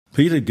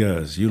Peter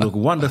Goers, you look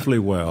wonderfully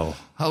well.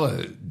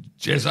 Hello,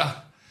 Jezza.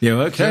 You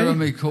okay?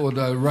 Jeremy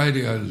Cordeaux,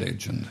 radio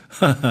legend.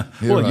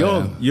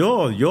 Well,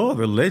 you're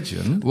the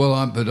legend.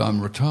 Well, but I'm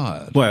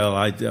retired. Well,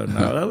 I don't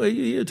know. Are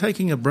you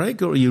taking a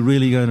break, or are you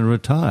really going to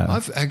retire?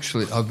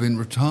 I've been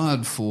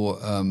retired for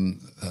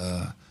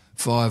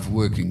 5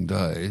 working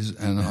days,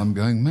 and I'm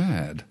going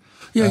mad.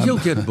 Yeah, you'll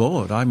get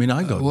bored. I mean,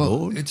 I got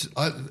bored.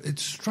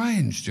 It's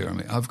strange,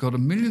 Jeremy. I've got a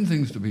million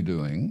things to be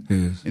doing,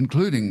 yes,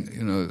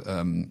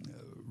 including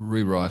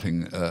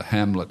rewriting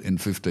Hamlet in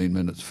 15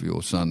 minutes for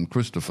your son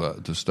Christopher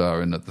to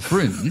star in at the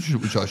Fringe,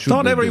 which I should.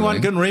 Not be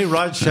everyone doing. can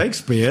rewrite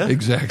Shakespeare.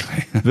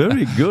 Exactly.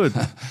 Very good.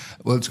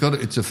 Well,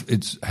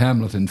 it's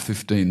Hamlet in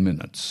 15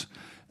 minutes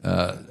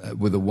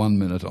with a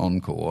 1-minute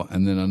encore,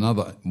 and then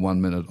another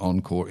 1-minute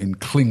encore in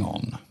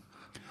Klingon.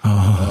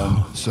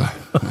 Oh.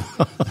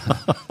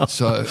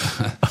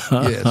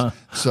 Yes.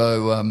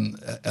 So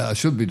I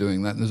should be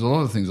doing that. And there's a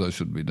lot of things I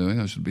should be doing.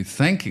 I should be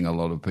thanking a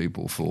lot of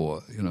people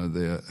for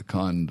their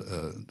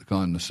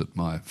kindness at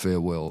my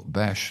farewell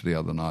bash the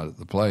other night at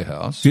the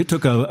Playhouse. You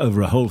took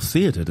over a whole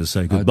theatre to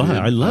say goodbye.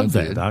 I love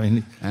that. I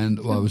mean,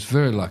 I was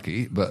very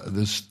lucky. But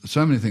there's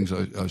so many things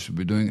I should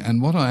be doing.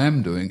 And what I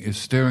am doing is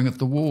staring at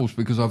the walls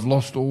because I've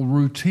lost all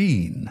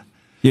routine.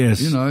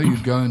 Yes.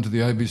 You'd go into the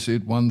ABC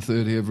at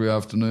 1:30 every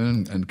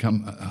afternoon and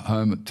come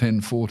home at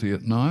 10:40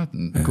 at night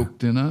and cook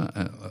dinner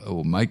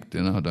or make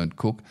dinner. I don't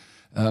cook.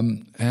 All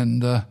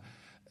that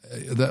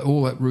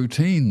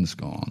routine's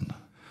gone.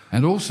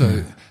 And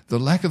also the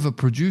lack of a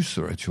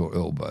producer at your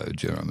elbow,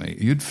 Jeremy.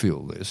 You'd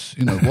feel this.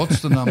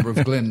 What's the number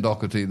of Glenn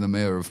Doherty, the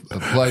mayor of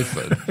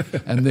Playford?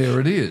 And there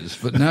it is.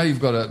 But now you've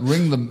got to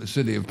ring the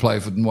city of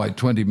Playford and wait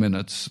 20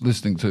 minutes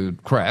listening to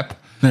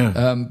crap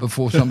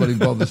before somebody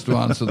bothers to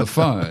answer the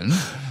phone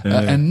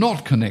and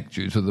not connect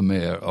you to the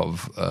mayor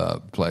of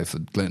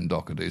Playford, Glenn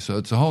Doherty. So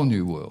it's a whole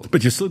new world.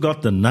 But you've still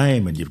got the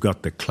name and you've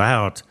got the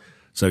clout.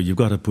 So you've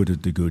got to put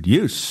it to good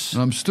use.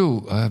 And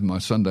I have my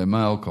Sunday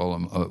Mail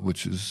column,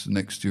 which is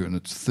next year in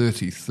its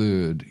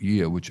 33rd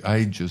year, which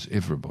ages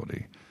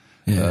everybody.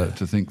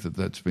 To think that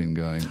that's been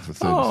going for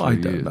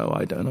 33 years.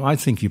 I don't know. I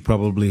think you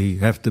probably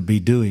have to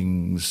be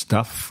doing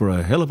stuff for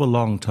a hell of a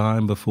long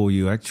time before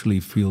you actually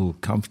feel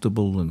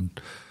comfortable and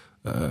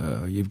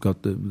you've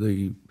got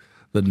the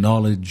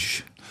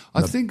knowledge.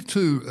 I think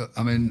too,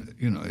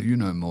 you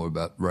know more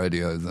about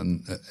radio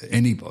than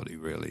anybody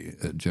really,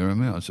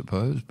 Jeremy, I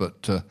suppose,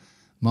 but...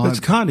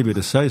 it's kind of you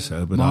to say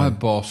so, but my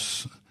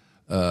boss,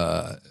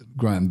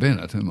 Graham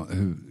Bennett,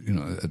 who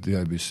at the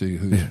ABC,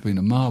 who's been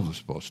a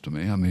marvellous boss to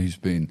me. I mean, he's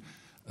been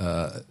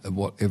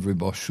what every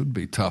boss should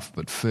be: tough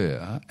but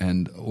fair,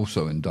 and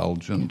also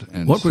indulgent.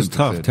 And what was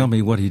tough? Tell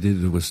me what he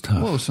did that was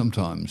tough. Well,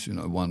 sometimes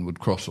one would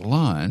cross a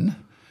line.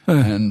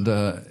 And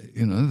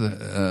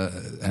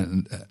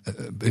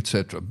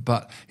etc.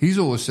 But he's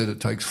always said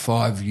it takes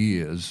 5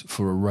 years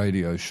for a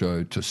radio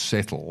show to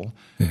settle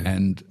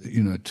and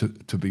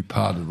to be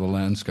part of the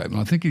landscape. And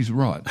I think he's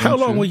right. How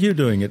long were you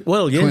doing it?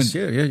 Well, yes,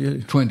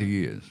 20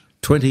 years.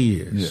 20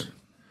 years.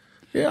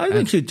 Yeah, I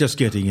think you're just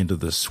getting into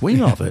the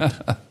swing of it.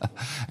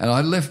 And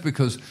I left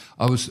because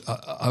I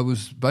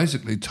was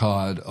basically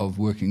tired of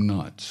working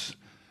nights.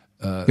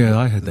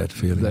 I had that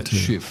feeling that too.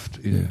 Shift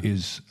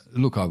is.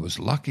 Look, I was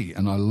lucky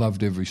and I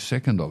loved every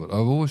second of it.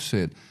 I've always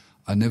said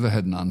I never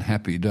had an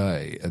unhappy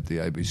day at the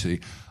ABC.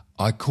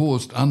 I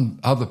caused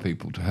other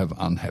people to have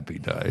unhappy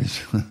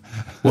days.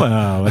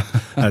 Well,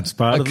 that's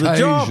part of the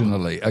job.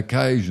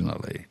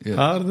 Occasionally. Yes.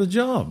 Part of the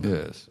job.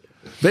 Yes.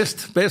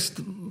 Best,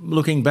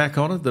 looking back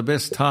on it, the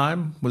best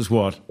time was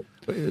what?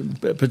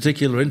 A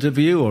particular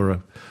interview or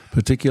a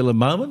particular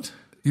moment?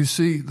 You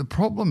see, the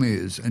problem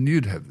is, and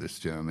you'd have this,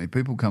 Jeremy,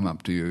 people come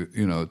up to you,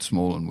 at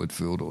Small and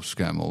Whitfield or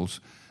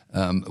Scammell's,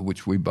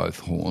 which we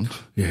both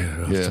haunt.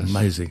 Yeah, it's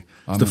amazing.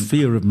 It's the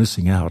fear of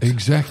missing out.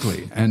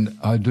 Exactly, and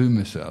I do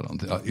miss out on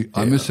things.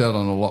 I miss out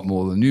on a lot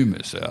more than you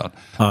miss out.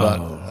 But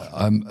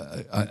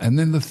and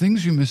then the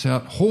things you miss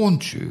out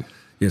haunt you.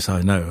 Yes,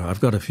 I know. I've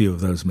got a few of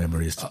those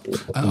memories.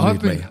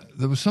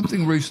 There was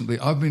something recently.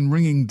 I've been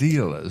ringing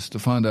dealers to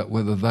find out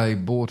whether they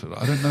bought it.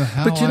 I don't know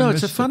how. But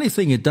it's a funny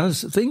thing. It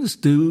does. Things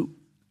do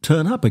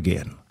turn up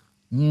again.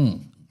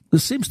 There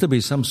seems to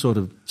be some sort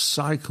of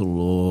cycle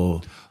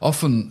or...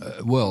 Often,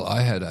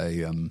 I had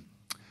I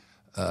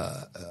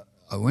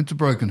went to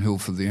Broken Hill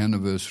for the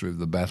anniversary of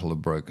the Battle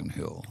of Broken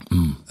Hill,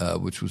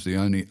 which was the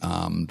only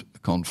armed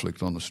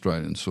conflict on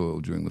Australian soil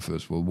during the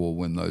First World War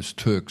when those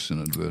Turks, in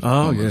inverted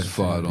commas,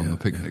 fired on the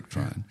picnic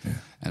train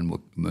and were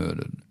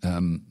murdered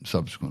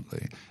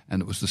subsequently.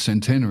 And it was the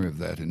centenary of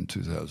that in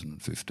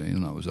 2015,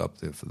 and I was up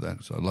there for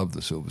that, so I love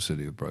the Silver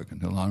City of Broken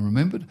Hill. I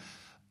remembered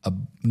a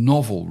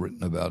novel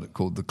written about it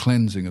called The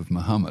Cleansing of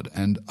Muhammad,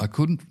 and I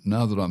couldn't,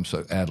 now that I'm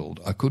so addled,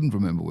 I couldn't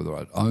remember whether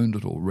I'd owned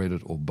it or read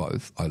it or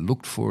both. I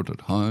looked for it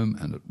at home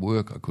and at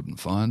work. I couldn't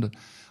find it.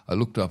 I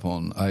looked up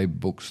on Abe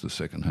Books, the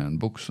second-hand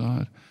book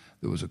site,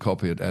 There was a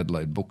copy at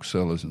Adelaide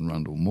Booksellers in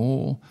Rundle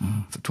Mall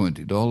for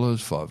 $20,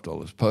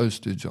 $5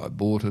 postage. I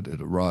bought it.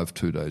 It arrived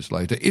 2 days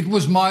later. It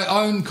was my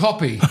own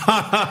copy.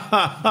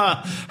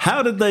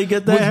 How did they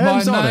get their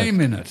hands on it? With my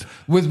name in it,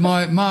 with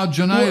my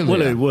marginalia.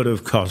 Well, it would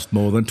have cost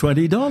more than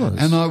 $20.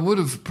 And I would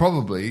have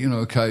probably,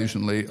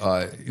 occasionally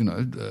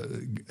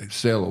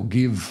sell or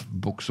give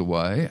books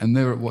away, and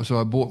there it was. So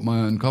I bought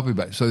my own copy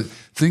back. So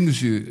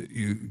things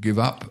you give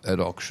up at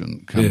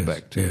auction come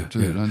back to you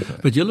too, don't they?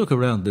 But you look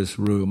around this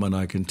room, and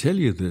I can tell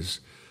you this,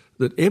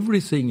 that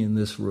everything in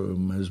this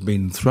room has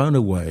been thrown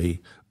away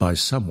by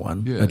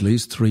someone at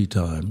least 3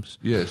 times.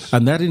 Yes.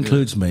 And that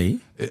includes me.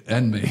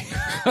 And me.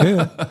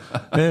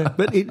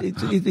 But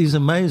it is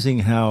amazing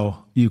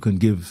how you can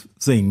give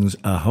things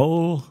a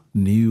whole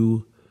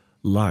new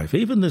life.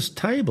 Even this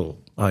table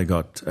I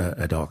got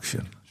at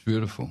auction. It's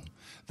beautiful.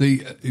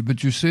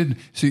 But you said,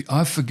 see,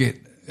 I forget.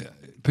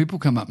 People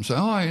come up and say,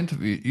 "Oh,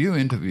 you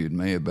interviewed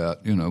me about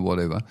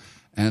whatever,"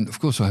 and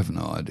of course I have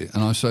no idea.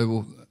 And I say,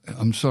 "Well,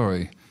 I'm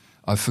sorry,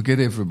 I forget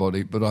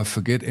everybody, but I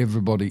forget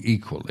everybody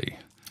equally."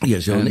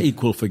 Yes, you're an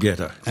equal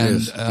forgetter.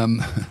 And yes.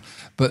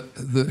 But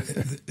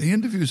the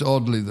interview is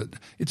oddly that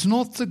it's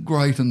not the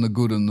great and the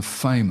good and the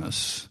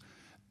famous.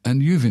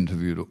 And you've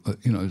interviewed,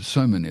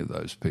 so many of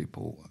those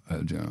people,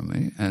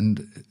 Jeremy,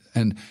 and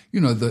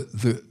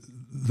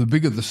the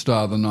bigger the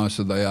star, the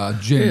nicer they are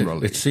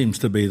generally. It seems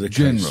to be the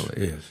generally.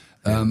 Case. Yes.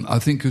 I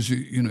think because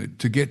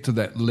to get to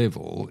that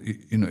level,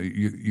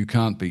 you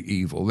can't be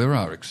evil. There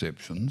are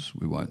exceptions.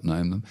 We won't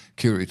name them.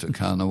 Kirita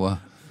Kanawa,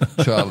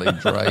 Charlie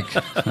Drake,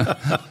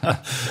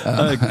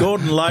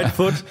 Gordon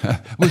Lightfoot.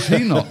 Was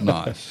he not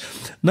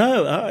nice?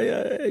 No,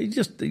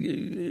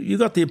 you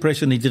got the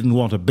impression he didn't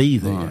want to be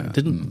there. Right.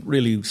 Didn't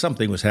really.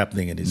 Something was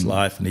happening in his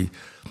life, and he.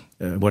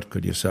 What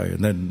could you say?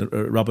 And then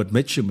Robert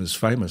Mitchum is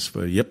famous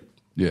for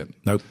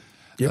nope.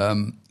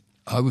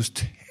 I was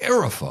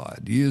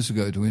terrified years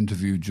ago to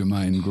interview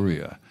Germaine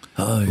Greer.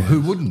 Oh, yes. Who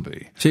wouldn't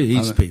be? She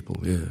eats people,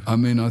 yeah. I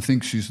mean, I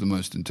think she's the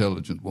most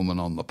intelligent woman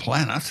on the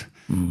planet.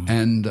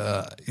 And,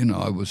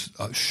 I was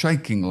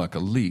shaking like a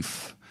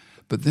leaf.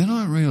 But then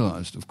I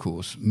realised, of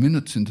course,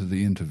 minutes into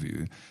the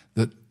interview,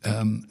 that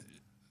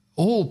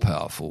all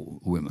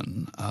powerful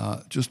women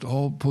are just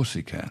old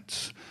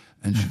pussycats.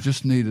 And she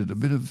just needed a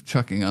bit of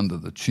chucking under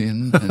the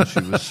chin, and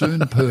she was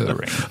soon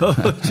purring.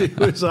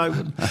 I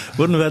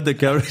wouldn't have had the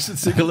courage to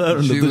tickle her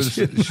under the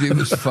chin. She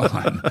was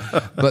fine.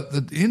 But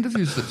the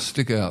interviews that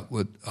stick out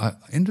were, I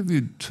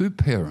interviewed 2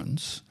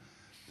 parents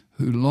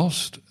who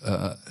lost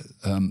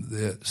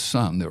their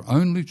son, their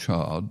only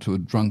child, to a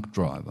drunk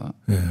driver,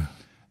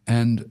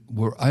 and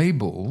were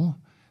able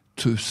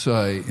to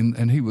say,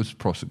 and he was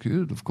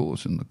prosecuted, of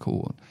course, in the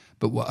court,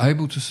 but were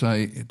able to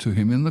say to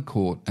him in the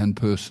court and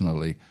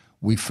personally,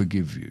 "We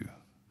forgive you."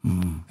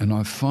 And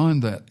I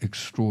find that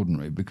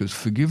extraordinary because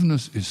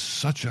forgiveness is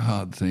such a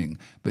hard thing,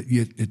 but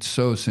yet it's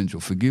so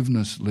essential.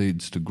 Forgiveness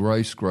leads to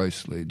grace,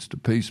 grace leads to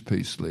peace,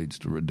 peace leads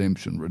to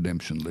redemption,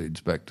 redemption leads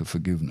back to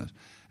forgiveness.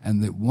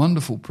 And the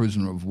wonderful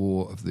prisoner of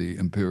war of the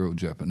Imperial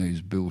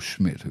Japanese, Bill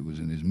Schmidt, who was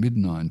in his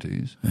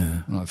mid-90s,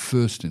 when I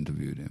first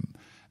interviewed him,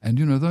 and,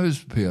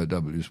 those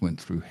POWs went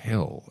through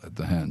hell at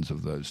the hands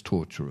of those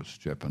torturous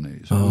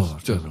Japanese. It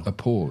was just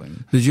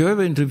appalling. Did you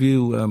ever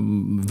interview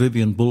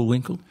Vivian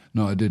Bullwinkle?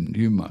 No, I didn't.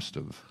 You must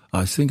have.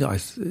 I think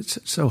it's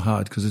so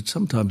hard because it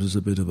sometimes is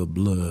a bit of a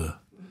blur.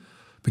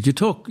 But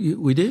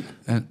we did?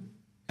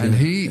 And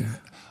he,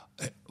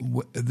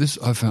 this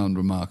I found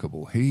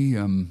remarkable. He,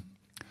 on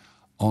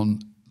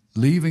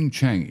leaving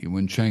Changi,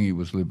 when Changi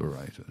was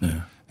liberated,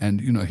 and,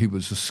 he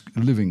was a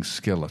living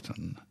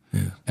skeleton.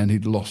 Yeah. And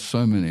he'd lost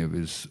so many of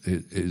his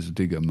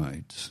digger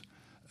mates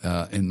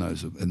in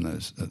those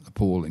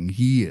appalling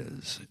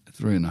years.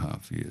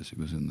 3.5 years he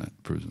was in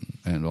that prison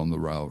and on the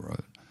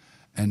railroad.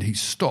 And he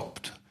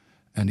stopped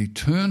and he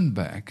turned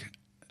back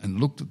and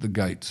looked at the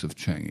gates of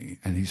Changi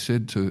and he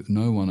said to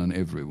no one and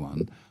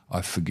everyone,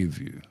 "I forgive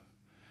you."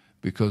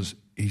 Because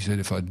he said,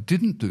 if I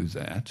didn't do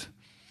that,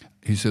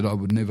 he said, I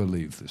would never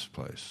leave this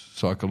place.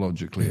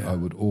 Psychologically, I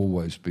would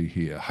always be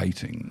here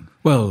hating.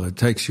 Well, it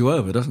takes you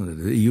over, doesn't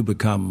it? You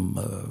become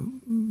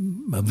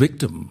a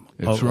victim.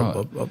 That's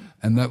right.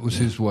 And that was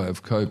his way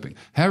of coping.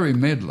 Harry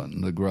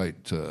Medlin, the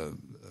great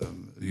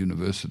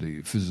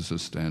university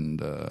physicist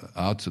and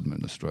arts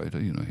administrator,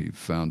 he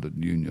founded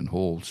Union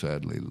Hall,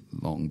 sadly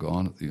long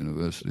gone at the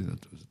university.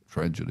 That was a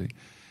tragedy.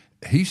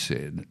 He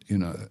said,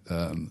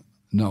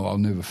 no, I'll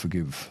never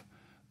forgive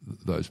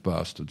those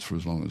bastards for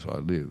as long as I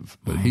live.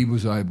 But he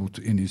was able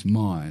to, in his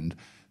mind,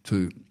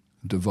 to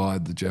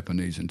divide the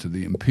Japanese into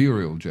the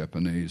imperial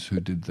Japanese who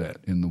did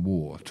that in the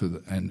war,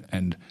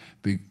 and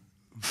be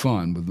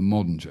fine with the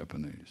modern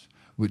Japanese,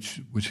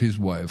 which was his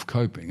way of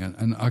coping.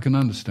 And I can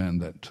understand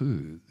that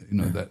too,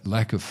 that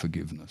lack of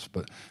forgiveness.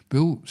 But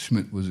Bill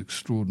Schmidt was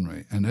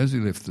extraordinary. And as he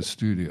left the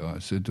studio, I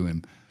said to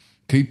him,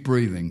 "Keep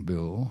breathing,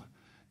 Bill,"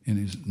 in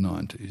his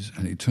 90s.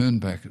 And he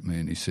turned back at me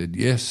and he said,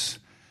 "Yes,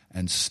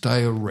 and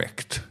stay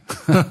erect."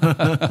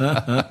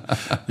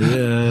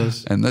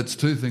 Yes. And that's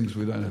 2 things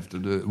we don't have to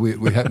do. We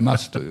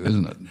must do,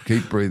 isn't it?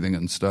 Keep breathing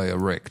and stay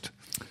erect.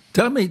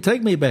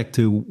 Take me back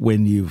to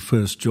when you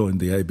first joined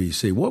the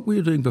ABC. What were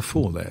you doing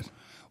before that?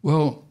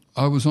 Well,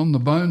 I was on the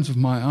bones of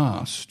my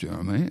arse,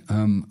 Jeremy.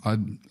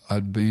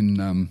 I'd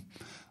been,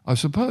 I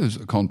suppose,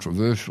 a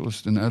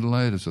controversialist in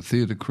Adelaide, as a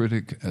theatre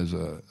critic, as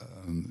a,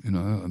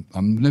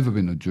 I've never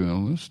been a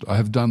journalist. I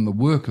have done the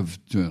work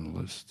of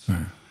journalists,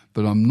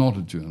 but I'm not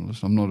a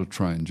journalist. I'm not a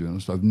trained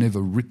journalist. I've never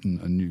written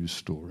a news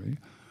story.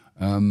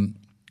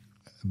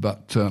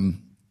 But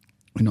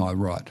I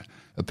write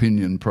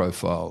opinion,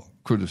 profile,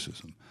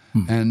 criticism.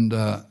 And,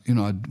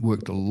 I'd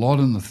worked a lot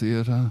in the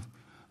theatre,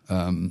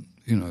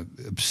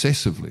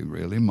 obsessively,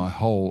 really, my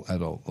whole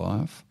adult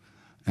life.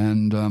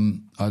 And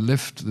I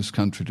left this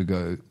country to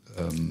go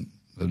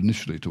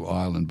initially to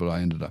Ireland, but I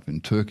ended up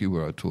in Turkey,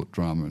 where I taught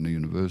drama in a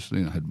university,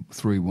 and I had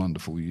 3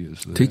 wonderful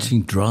years there.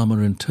 Teaching drama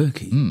in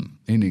Turkey? In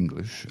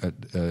English at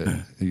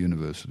a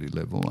university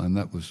level, and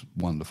that was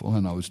wonderful.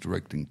 And I was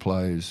directing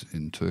plays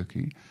in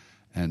Turkey,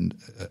 and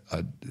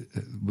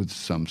with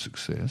some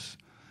success.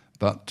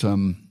 But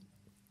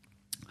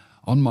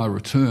on my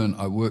return,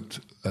 I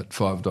worked at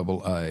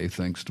 5AA,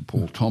 thanks to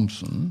Paul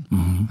Thompson,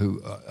 who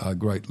I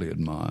greatly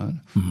admired.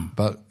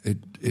 But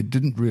it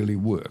didn't really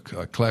work.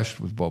 I clashed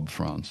with Bob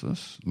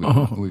Francis.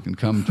 We can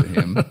come to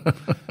him.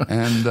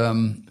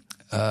 And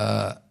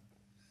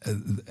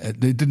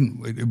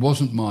it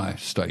wasn't my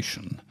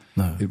station.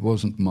 No. It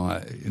wasn't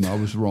my, I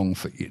was wrong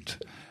for it.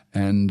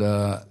 And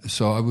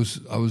so I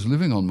was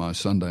living on my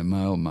Sunday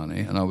Mail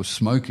money, and I was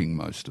smoking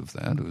most of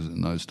that. It was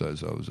in those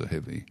days I was a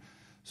heavy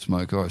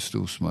smoker. I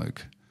still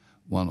smoke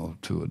 1 or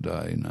 2 a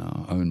day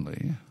now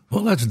only.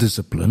 Well, that's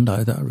disciplined.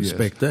 I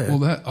respect that.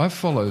 Well, I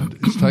followed.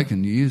 It's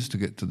taken years to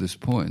get to this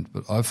point,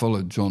 but I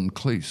followed John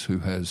Cleese, who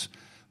has,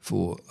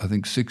 for I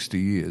think 60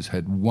 years,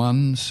 had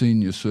 1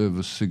 senior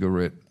service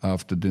cigarette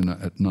after dinner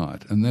at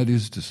night, and that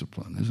is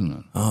discipline, isn't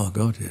it? Oh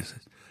God, yes.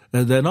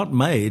 They're not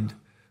made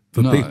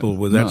for people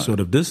with that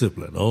sort of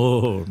discipline.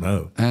 Oh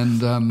no.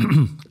 And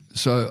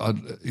so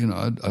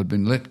I'd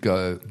been let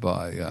go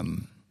by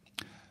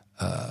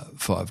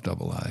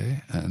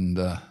 5AA, and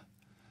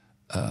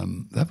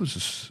that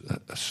was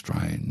a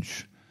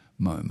strange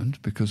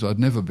moment, because I'd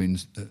never been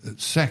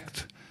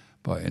sacked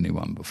by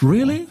anyone before.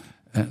 Really?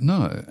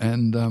 No,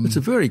 and it's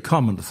a very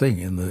common thing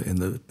in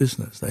the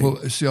business. Well,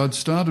 see, I'd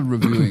started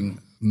reviewing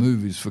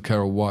movies for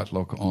Carol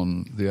Whitelock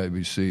on the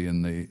ABC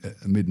in the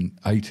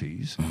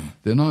mid-'80s.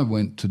 Then I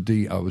went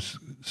to I was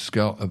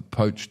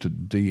poached to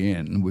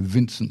DN with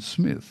Vincent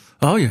Smith.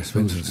 Oh, yes,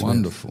 Vincent was Smith.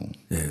 Wonderful.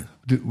 Yeah.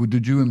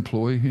 Did you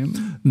employ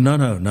him?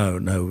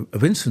 No.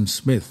 Vincent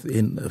Smith,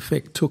 in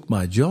effect, took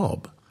my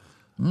job.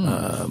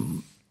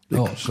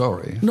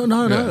 Sorry. No,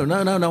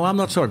 I'm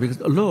not sorry. Because,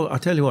 look, I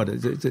tell you what,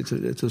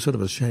 it's a sort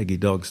of a shaggy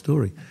dog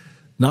story.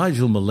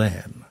 Nigel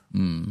Milan,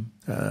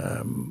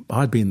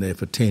 I'd been there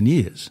for 10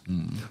 years.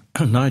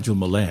 Nigel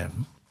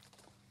Milan,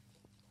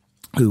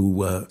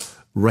 who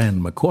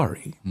ran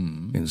Macquarie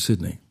in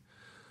Sydney,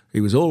 he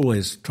was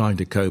always trying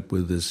to cope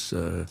with this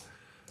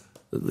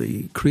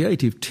the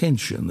creative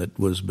tension that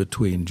was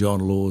between John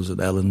Laws and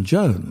Alan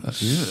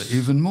Jones. Yeah,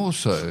 even more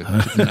so.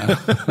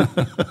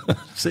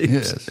 See,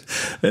 yes.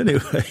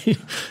 Anyway,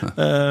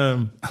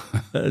 John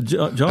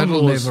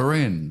That'll Laws, never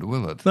end,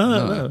 will it?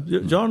 No.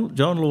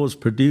 John Law's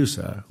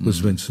producer was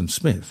Vincent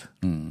Smith.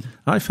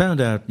 I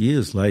found out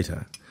years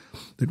later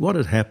that what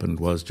had happened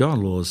was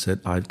John Laws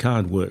said, I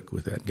can't work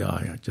with that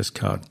guy. I just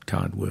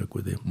can't work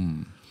with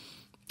him.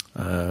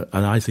 And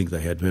I think they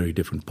had very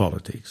different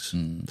politics.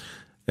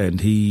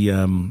 And he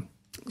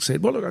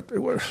said, well, look,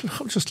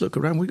 I'll just look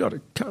around.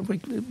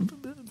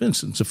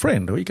 Vincent's a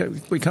friend. We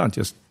can't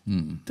just...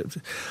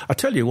 I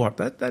tell you what,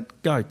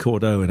 that guy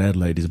Cordeaux in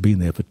Adelaide has been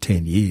there for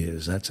 10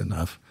 years. That's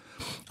enough.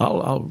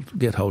 I'll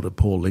get hold of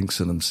Paul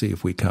Linkson and see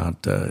if we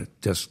can't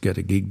just get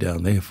a gig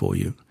down there for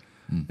you.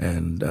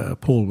 And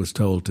Paul was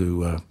told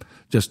to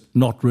just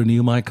not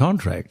renew my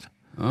contract.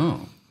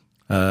 Oh.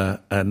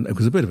 And it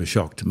was a bit of a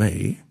shock to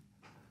me.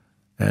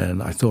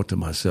 And I thought to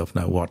myself,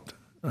 now what...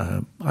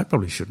 I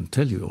probably shouldn't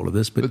tell you all of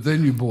this, but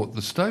then you bought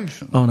the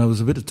station. Oh, no, there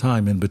was a bit of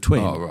time in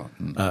between. Oh,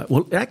 right.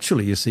 Well,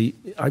 actually, you see,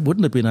 I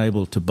wouldn't have been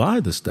able to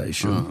buy the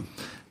station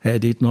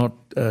had it not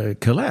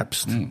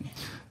collapsed.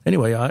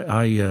 Anyway,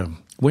 I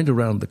went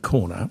around the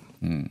corner.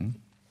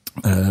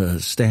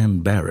 Stan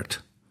Barrett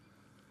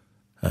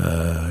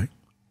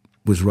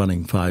was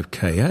running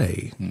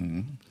 5KA,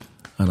 and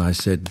I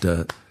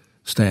said,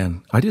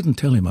 Stan, I didn't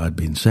tell him I'd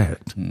been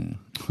sacked.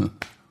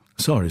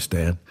 Sorry,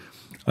 Stan.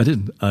 I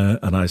didn't,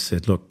 and I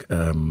said, look,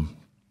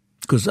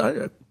 because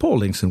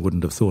Paul Linkson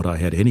wouldn't have thought I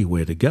had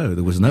anywhere to go.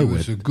 There was nowhere. He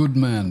was a good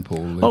man, Paul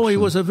Linkson. Oh, he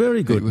was a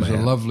very good man. He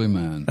was a lovely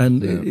man. And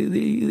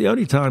the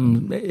only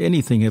time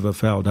anything ever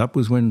fouled up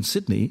was when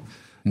Sydney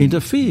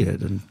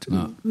interfered. And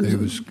he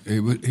was.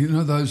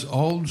 Those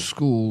old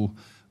school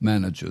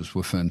managers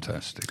were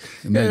fantastic.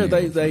 Yeah,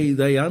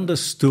 they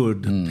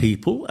understood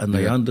people and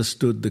they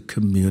understood the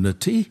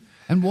community.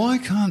 And why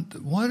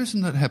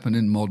doesn't that happen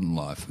in modern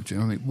life,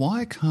 Jeremy?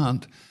 Why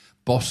can't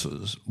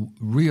bosses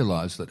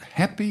realise that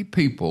happy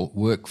people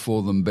work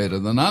for them better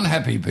than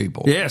unhappy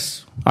people.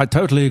 Yes, I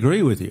totally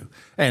agree with you.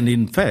 And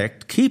in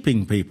fact,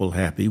 keeping people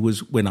happy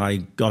was when I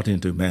got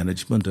into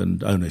management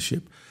and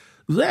ownership.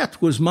 That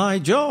was my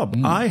job.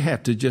 I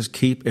had to just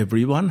keep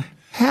everyone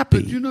happy.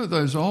 But you know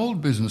those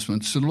old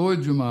businessmen, Sir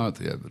Lloyd Jamar at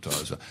the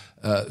Advertiser,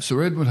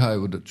 Sir Edward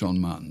Hayward at John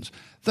Martin's,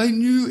 they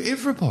knew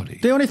everybody.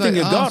 The only thing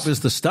you got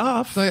was the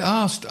staff. They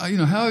asked,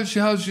 how's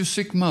your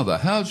sick mother?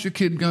 How's your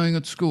kid going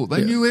at school?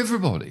 They knew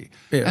everybody,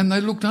 and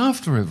they looked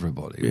after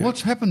everybody. Yeah.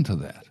 What's happened to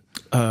that?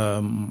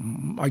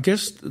 I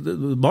guess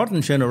the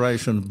modern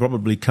generation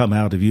probably come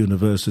out of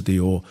university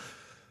or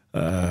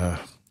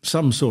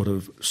some sort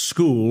of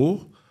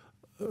school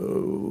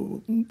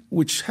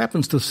which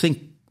happens to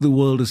think the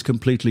world is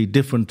completely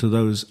different to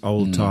those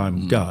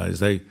old-time guys.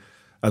 They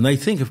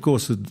think, of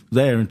course, that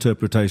their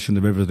interpretation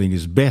of everything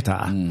is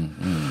better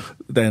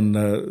than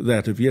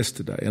that of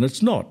yesterday. And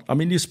it's not. I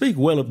mean, you speak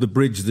well of the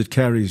bridge that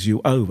carries you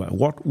over.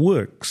 What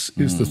works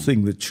is the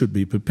thing that should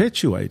be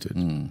perpetuated.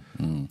 And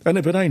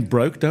if it ain't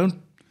broke,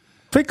 don't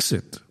fix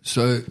it.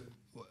 So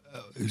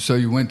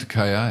you went to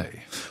KA?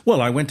 Well,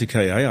 I went to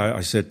KA.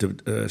 I said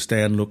to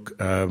Stan, look,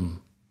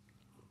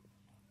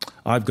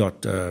 I've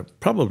got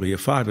probably a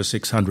 $500,000 or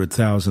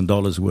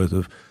 $600,000 worth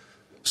of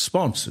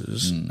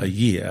sponsors a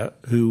year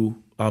who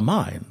are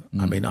mine.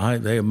 I mean,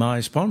 they are my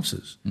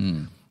sponsors.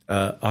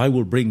 I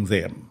will bring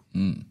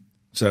them.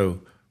 So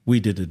we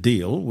did a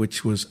deal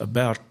which was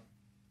about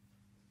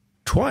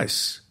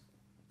twice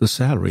the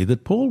salary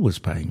that Paul was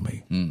paying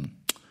me.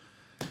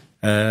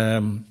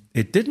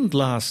 It didn't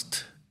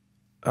last.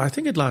 I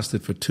think it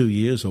lasted for 2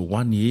 years or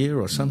 1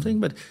 year or something,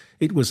 but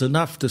it was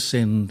enough to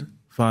send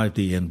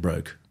 5DN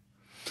broke.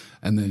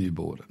 And then you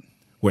bought it.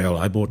 Well,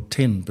 I bought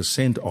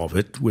 10% of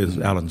it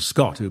with Alan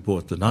Scott, who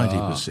bought the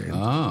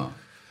 90%.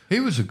 He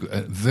was a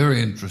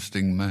very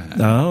interesting man.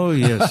 Oh,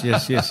 yes. You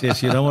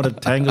don't want to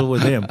tangle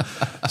with him.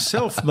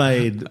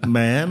 Self-made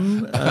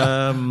man.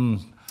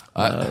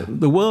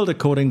 The world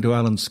according to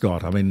Alan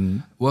Scott. I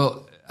mean...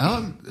 Well,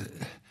 Alan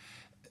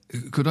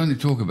could only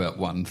talk about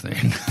one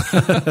thing.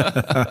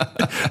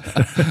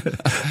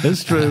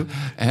 That's true.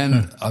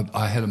 And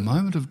I had a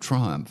moment of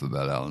triumph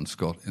about Alan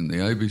Scott in the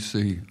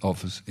ABC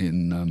office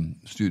in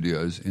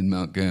studios in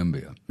Mount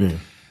Gambier. Yeah.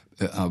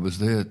 I was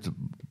there to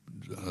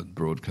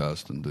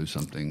broadcast and do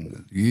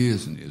something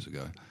years and years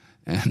ago.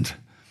 And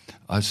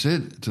I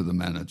said to the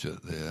manager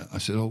there, I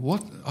said,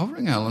 I'll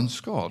ring Alan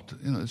Scott,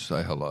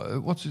 say hello.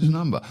 What's his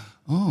number?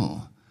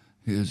 Oh,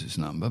 here's his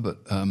number, but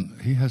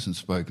he hasn't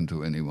spoken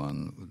to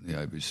anyone at the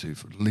ABC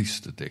for at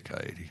least a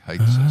decade. He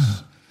hates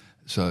us.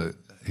 So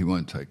he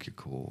won't take your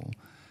call.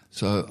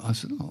 So I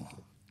said,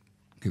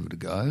 give it a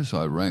go.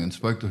 So I rang and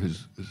spoke to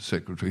his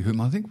secretary,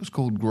 whom I think was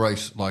called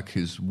Grace, like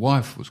his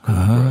wife was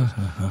called Grace.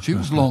 She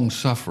was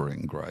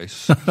long-suffering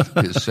Grace,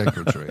 his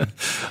secretary.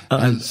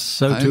 And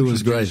so too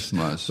was Grace.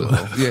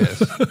 Myself,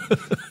 yes.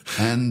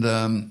 And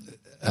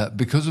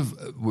because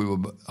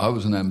I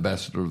was an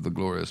ambassador of the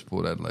glorious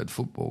Port Adelaide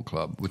Football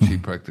Club, which he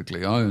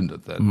practically owned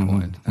at that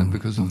point, and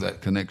because of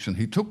that connection,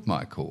 he took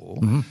my call.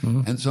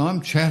 And so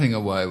I'm chatting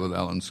away with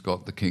Alan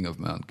Scott, the king of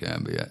Mount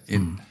Gambier,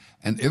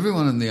 and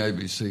everyone in the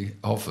ABC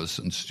office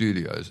and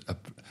studios are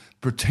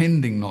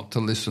pretending not to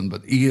listen,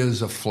 but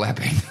ears are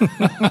flapping.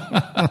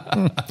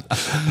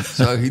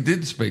 So he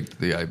did speak to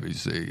the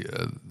ABC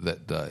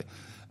that day.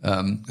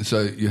 So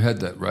you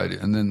had that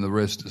radio, and then the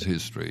rest is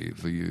history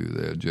for you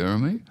there,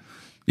 Jeremy.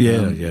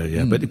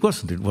 Yeah. But it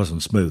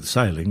wasn't smooth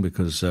sailing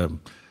because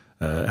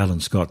Alan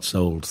Scott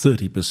sold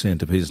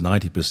 30% of his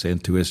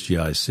 90% to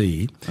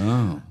SGIC,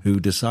 who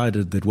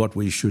decided that what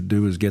we should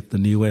do is get the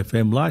new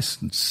FM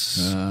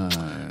license.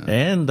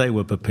 And they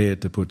were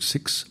prepared to put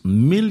 $6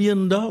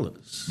 million,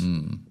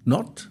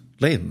 not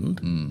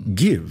lend,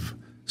 give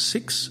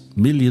 $6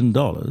 million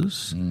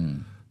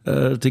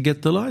to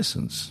get the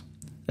license.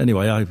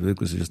 Anyway, it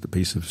was just a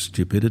piece of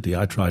stupidity.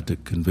 I tried to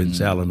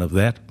convince Alan of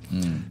that,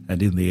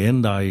 and in the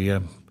end, I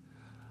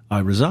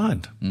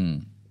resigned.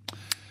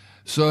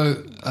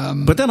 So,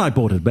 but then I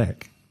bought it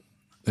back.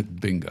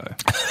 Bingo.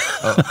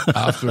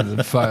 After it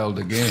had failed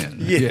again.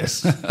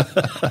 Yes.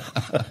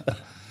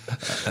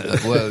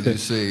 Well, you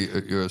see,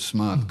 you're a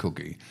smart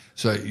cookie.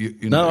 So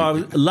I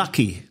was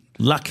lucky.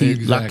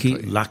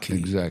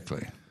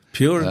 Exactly.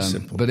 Pure and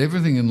simple. But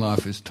everything in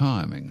life is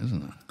timing,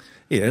 isn't it?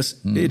 Yes,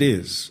 it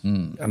is.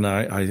 And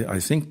I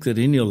think that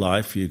in your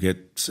life you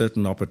get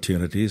certain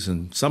opportunities,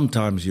 and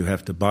sometimes you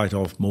have to bite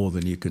off more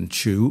than you can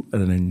chew,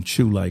 and then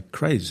chew like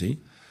crazy.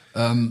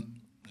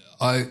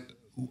 I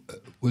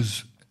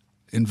was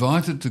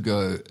invited to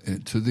go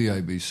to the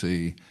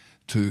ABC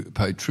to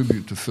pay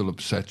tribute to Philip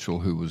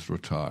Satchell, who was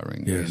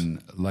retiring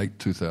in late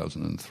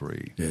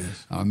 2003.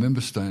 Yes. I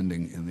remember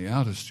standing in the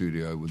outer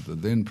studio with the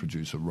then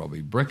producer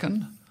Robbie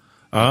Brecken.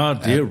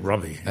 Dear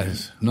Robbie.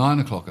 At 9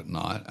 o'clock at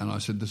night, and I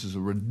said, this is a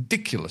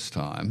ridiculous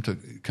time to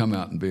come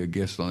out and be a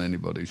guest on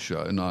anybody's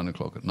show, 9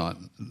 o'clock at night,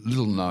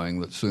 little knowing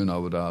that soon I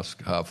would ask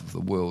half of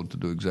the world to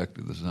do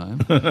exactly the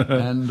same.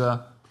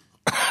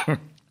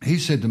 he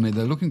said to me,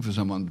 they're looking for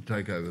someone to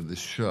take over this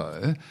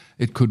show.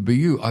 It could be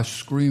you. I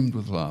screamed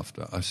with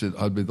laughter. I said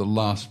I'd be the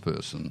last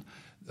person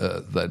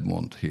they'd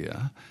want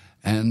here.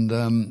 And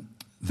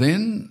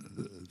then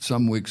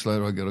some weeks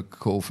later I got a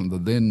call from the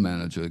then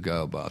manager,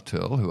 Gail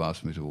Bartell, who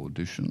asked me to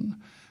audition.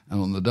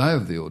 And on the day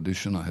of the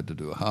audition, I had to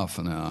do a half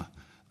an hour,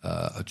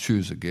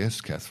 choose a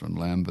guest, Catherine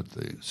Lambert,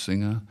 the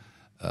singer,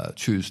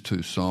 choose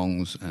 2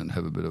 songs and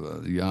have a bit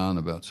of a yarn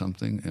about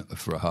something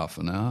for a half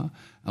an hour.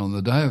 And on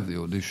the day of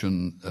the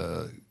audition,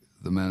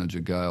 the manager,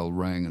 Gail,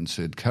 rang and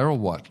said, Carol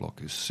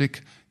Whitelock is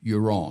sick,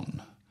 you're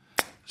on.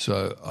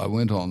 So I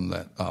went on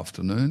that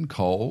afternoon,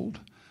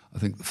 cold. I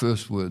think the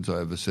first words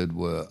I ever said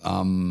were,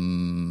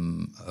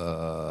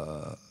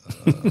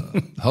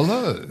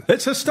 hello.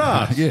 It's a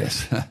start.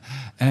 Yes.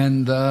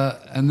 And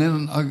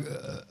then I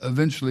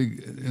eventually,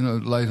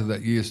 later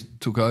that year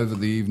took over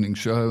the evening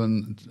show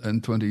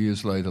and 20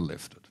 years later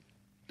left it.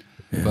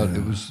 Yeah. But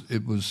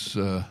it was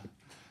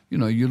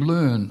you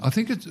learn. I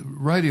think it's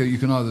radio, you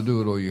can either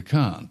do it or you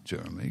can't,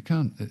 Jeremy. You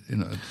can't,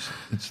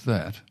 it's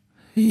that.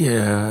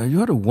 Yeah,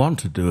 you ought to want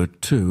to do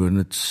it too, and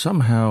it's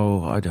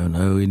somehow, I don't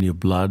know, in your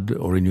blood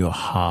or in your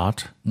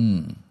heart.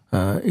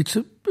 It's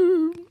a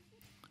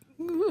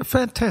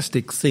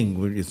fantastic thing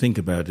when you think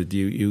about it.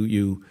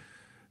 You're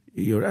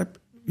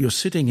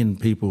sitting in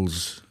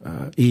people's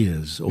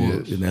ears or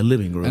in their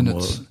living room, and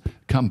it's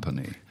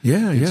company.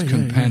 Yeah, it's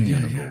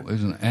companionable,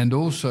 isn't it? And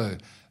also,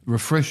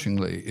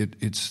 refreshingly,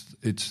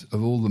 it's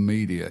of all the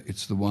media,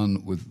 it's the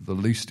one with the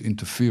least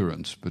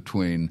interference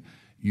between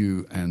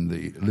you and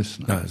the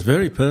listener. No, it's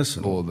very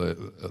personal. Or the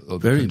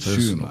very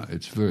consumer. Personal.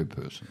 It's very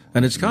personal.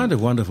 And it's kind of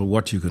wonderful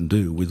what you can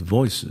do with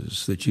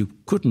voices that you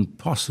couldn't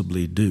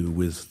possibly do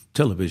with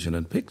television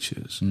and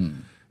pictures.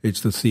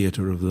 It's the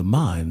theatre of the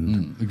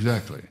mind.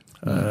 Exactly.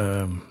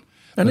 And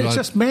it's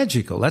just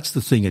magical. That's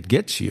the thing it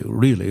gets you,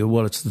 really.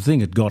 Well, it's the thing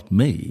it got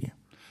me.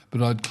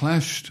 But I'd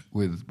clashed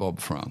with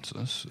Bob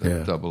Francis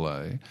at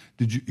AA.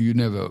 Did you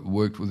never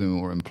worked with him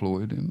or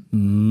employed him?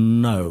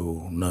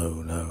 No.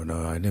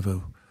 I never...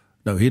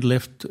 No, he'd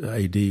left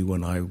AD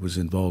when I was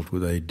involved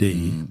with AD.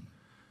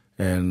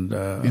 And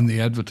in the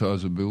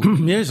Advertiser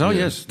building? Yes,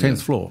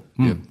 10th floor.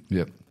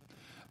 Yep.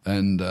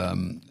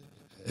 And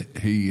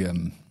he...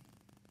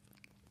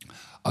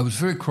 I was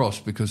very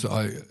cross because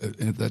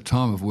at that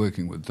time of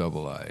working with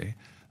AA,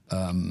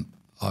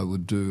 I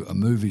would do a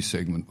movie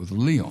segment with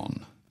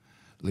Leon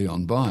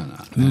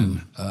Biner.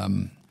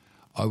 And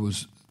I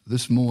was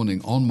this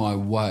morning on my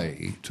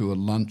way to a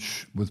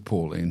lunch with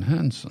Pauline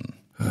Hanson.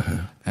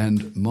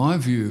 And my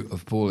view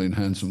of Pauline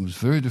Hanson was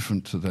very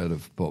different to that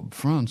of Bob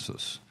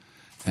Francis.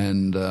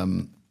 And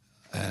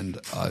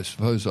I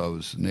suppose I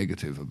was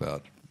negative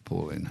about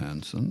Pauline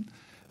Hanson.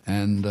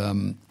 And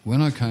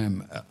when I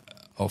came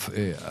off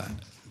air,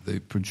 the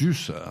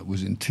producer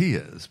was in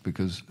tears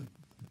because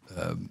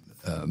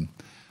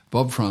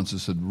Bob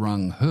Francis had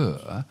rung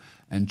her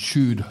and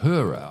chewed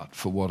her out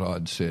for what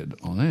I'd said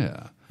on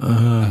air.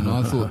 And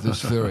I thought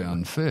this very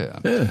unfair.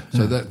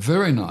 So that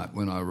very night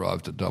when I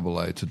arrived at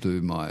AA to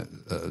do my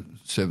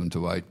 7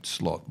 to 8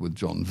 slot with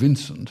John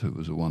Vincent, who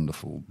was a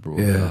wonderful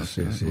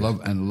broadcaster,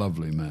 and a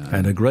lovely man.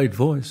 And a great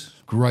voice.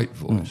 Great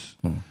voice.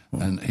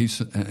 And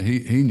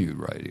he knew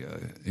radio.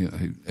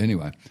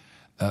 Anyway,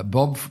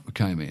 Bob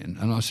came in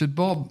and I said,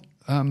 Bob,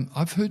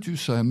 I've heard you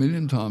say a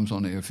million times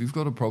on air, if you've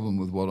got a problem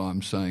with what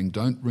I'm saying,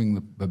 don't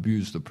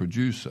abuse the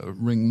producer,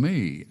 ring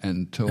me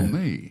and tell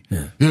me.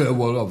 Yeah,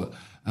 what of it?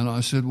 And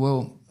I said,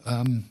 well,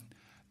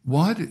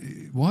 why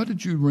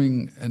did you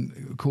ring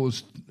and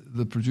cause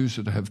the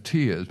producer to have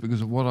tears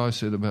because of what I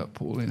said about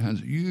Pauline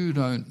Hanson? You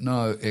don't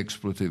know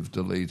expletive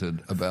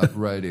deleted about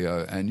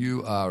radio, and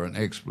you are an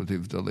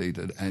expletive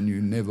deleted, and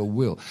you never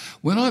will.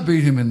 When I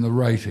beat him in the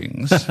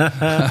ratings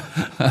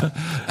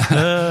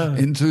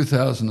in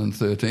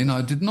 2013,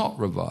 I did not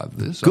revive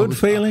this. Good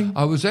feeling?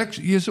 I was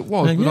actually, yes, it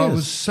was, but I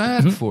was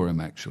sad for him,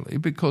 actually,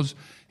 because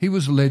he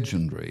was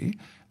legendary.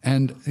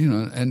 And,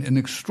 and an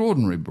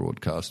extraordinary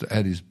broadcaster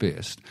at his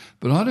best.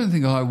 But I don't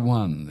think I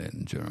won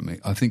then, Jeremy.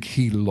 I think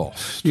he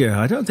lost.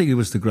 Yeah, I don't think he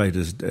was the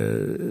greatest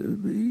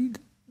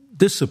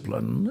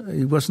discipline.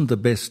 He wasn't the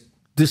best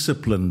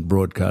disciplined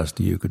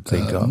broadcaster you could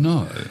think of.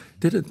 No.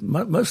 Did it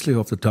mostly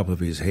off the top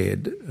of his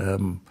head.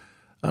 And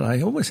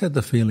I always had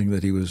the feeling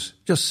that he was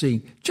just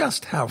seeing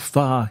just how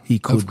far he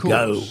could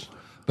go.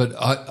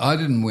 But I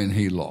didn't win,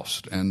 he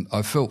lost. And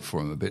I felt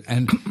for him a bit.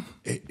 And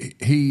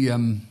he...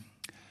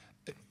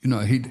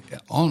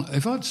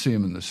 if I'd see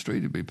him in the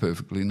street, he'd be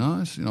perfectly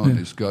nice, on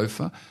his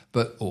gopher,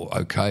 or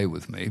okay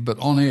with me. But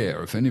on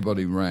air, if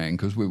anybody rang,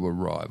 because we were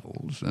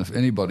rivals, and if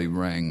anybody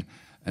rang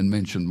and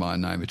mentioned my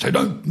name, he'd say,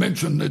 "Don't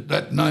mention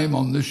that name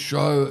on this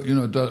show,"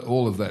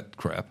 all of that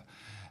crap.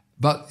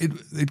 But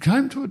it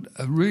came to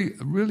a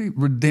really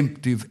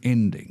redemptive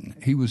ending.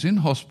 He was in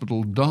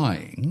hospital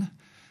dying.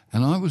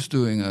 And I was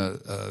doing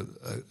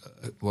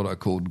what I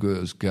called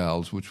Goers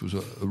Gals, which was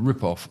a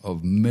rip-off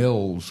of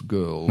Mel's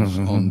Girls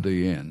on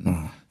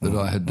DN that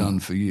I had done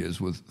for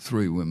years with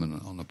 3 women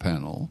on a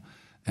panel.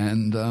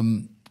 And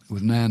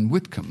with Nan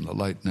Whitcomb, the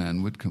late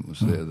Nan Whitcomb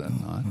was there that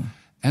night.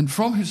 And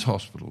from his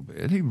hospital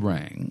bed, he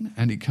rang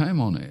and he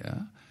came on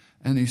air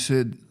and he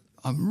said,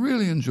 I'm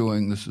really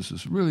enjoying this. This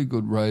is really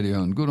good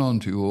radio, and good on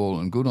to you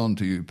all, and good on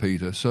to you,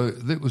 Peter. So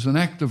that was an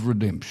act of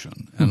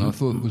redemption, and I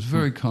thought it was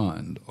very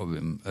kind of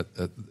him at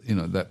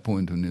that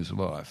point in his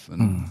life,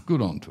 and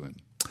good on to him.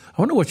 I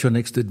wonder what your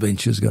next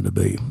adventure is going to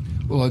be.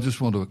 Well, I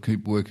just want to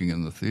keep working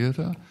in the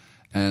theatre,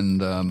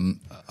 and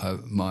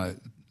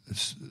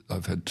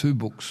I've had 2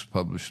 books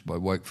published by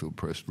Wakefield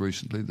Press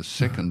recently. The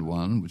second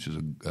one, which is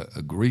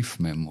a grief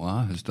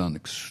memoir, has done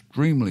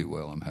extremely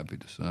well, I'm happy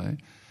to say.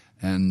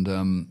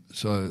 And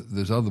so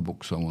there's other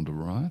books I want to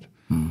write,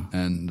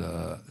 and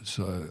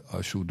so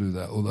I shall do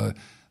that. Although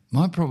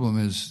my problem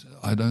is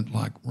I don't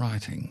like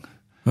writing,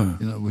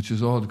 which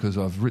is odd because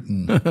I've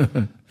written,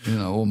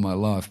 all my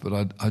life,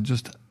 but I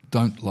just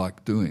don't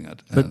like doing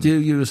it. But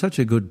you're such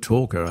a good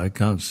talker. I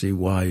can't see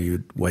why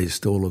you'd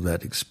waste all of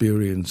that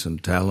experience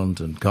and talent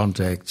and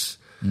contacts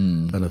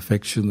and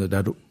affection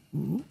that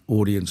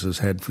audience has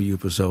had for you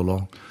for so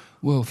long.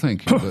 Well,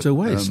 thank you. It's a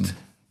waste.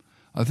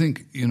 I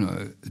think,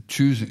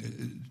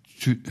 choosing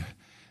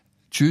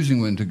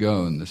when to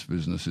go in this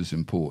business is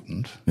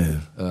important,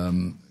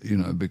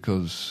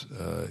 because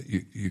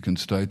you can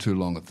stay too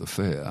long at the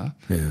fair.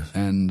 Yes.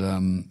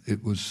 And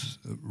it was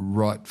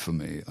right for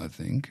me, I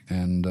think.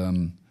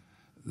 And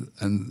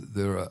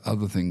there are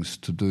other things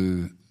to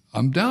do.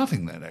 I'm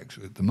doubting that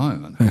actually at the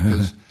moment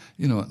because,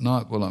 at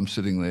night while I'm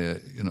sitting there,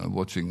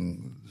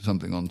 watching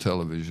something on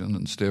television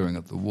and staring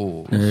at the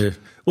walls,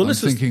 well, I'm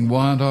thinking,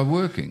 why aren't I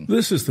working?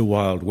 This is the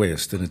Wild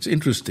West, and it's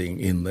interesting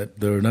in that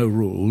there are no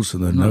rules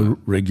and there are no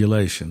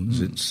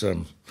regulations. It's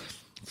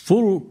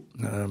full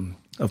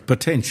of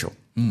potential,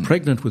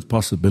 pregnant with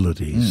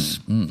possibilities.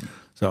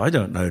 So I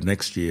don't know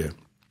next year.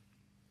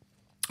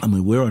 I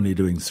mean, we're only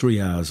doing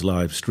 3 hours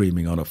live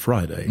streaming on a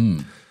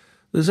Friday.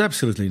 There's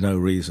absolutely no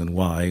reason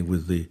why,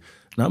 with the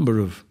number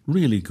of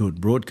really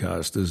good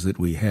broadcasters that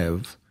we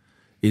have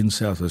in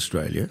South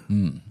Australia,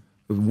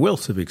 a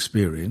wealth of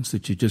experience,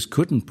 that you just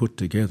couldn't put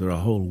together a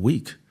whole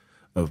week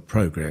of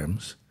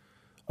programs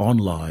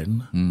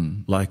online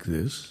like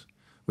this.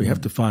 We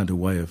have to find a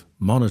way of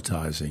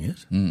monetising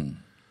it.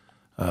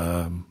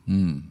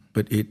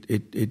 But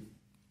it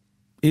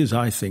is,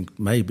 I think,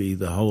 maybe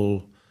the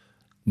whole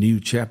new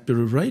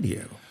chapter of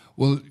radio.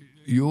 Well,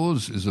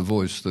 yours is a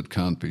voice that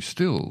can't be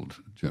stilled,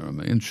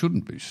 Jeremy, and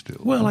shouldn't be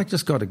stilled. Well, I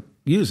just got to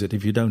use it.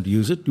 If you don't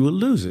use it, you will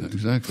lose it.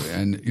 Exactly.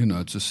 And,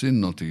 it's a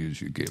sin not to use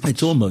your gifts.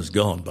 It's almost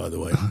gone, by the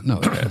way. No,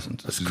 it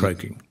hasn't. It's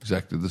croaking.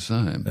 Exactly the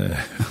same.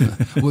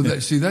 Well,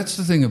 that's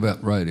the thing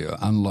about radio,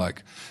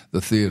 unlike the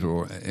theatre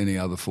or any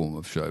other form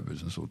of show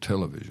business or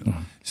television.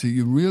 See,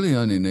 you really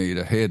only need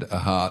a head, a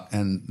heart,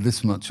 and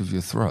this much of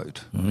your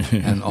throat,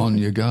 and on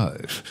you go.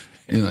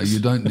 You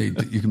don't need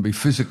to, you can be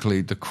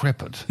physically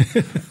decrepit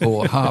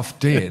or half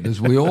dead,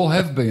 as we all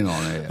have been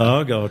on air.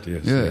 Oh, God,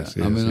 yes. Yeah. Yes,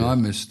 I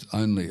missed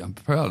I'm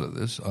proud of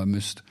this, I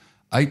missed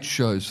 8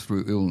 shows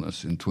through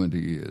illness in 20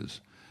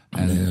 years.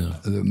 And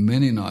there are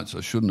many nights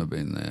I shouldn't have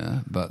been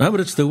there. But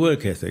it's the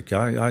work ethic.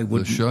 I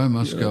would. The show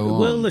must go on.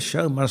 Well, the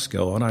show must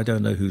go on. I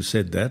don't know who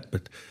said that,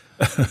 but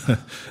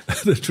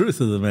the truth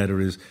of the matter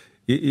is,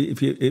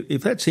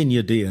 if that's in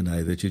your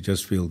DNA, that you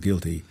just feel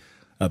guilty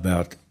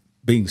about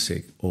being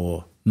sick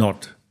or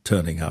not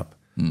turning up,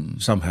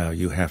 somehow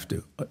you have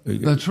to.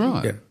 That's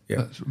right.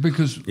 Yeah.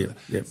 Because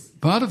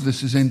part of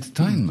this is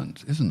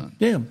entertainment, isn't it?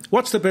 Yeah.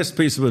 What's the best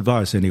piece of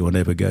advice anyone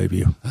ever gave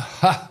you?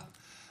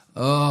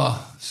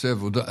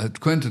 Several.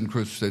 Quentin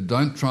Crisp said,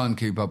 don't try and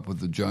keep up with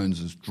the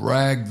Joneses.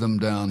 Drag them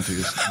down to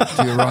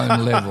your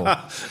own level.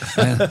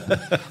 And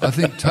I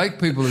think take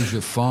people as you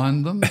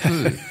find them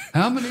too.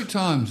 How many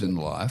times in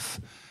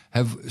life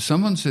has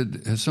someone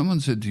said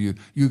to you,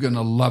 you're going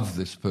to love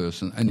this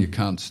person, and you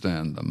can't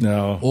stand them?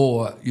 No.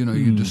 Or,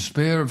 you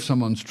despair of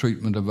someone's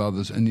treatment of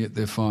others, and yet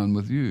they're fine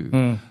with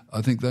you.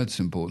 I think that's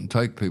important.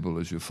 Take people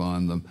as you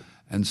find them.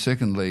 And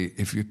secondly,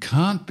 if you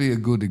can't be a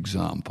good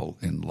example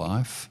in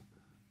life,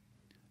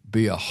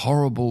 be a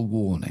horrible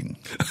warning.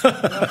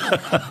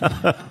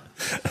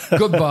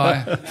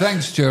 Goodbye.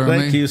 Thanks, Jeremy.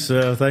 Thank you,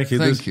 sir. Thank you.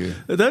 Thank you.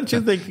 Don't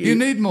you think you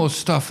need more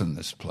stuff in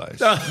this place?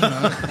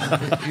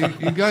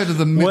 You go to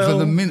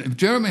the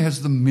Jeremy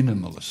has the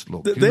minimalist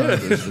look.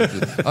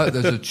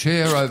 There's a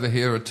chair over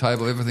here, a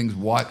table. Everything's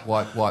white.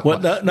 Well,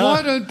 white. no.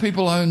 Why don't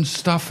people own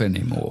stuff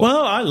anymore?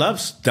 Well, I love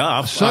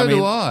stuff. So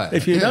do I.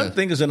 If you don't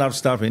think there's enough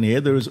stuff in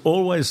here, there is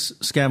always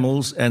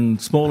Scammell's and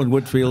Small and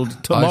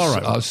Whitfield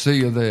tomorrow. I'll see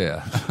you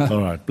there.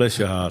 All right. Bless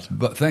your heart.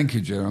 But thank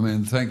you, Jeremy,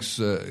 and thanks,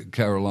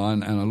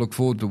 Caroline, and I look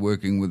forward to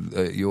working with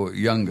your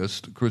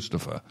youngest,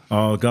 Christopher.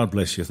 Oh, God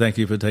bless you. Thank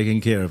you for taking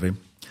care of him.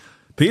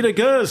 Peter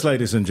Goers,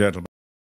 ladies and gentlemen.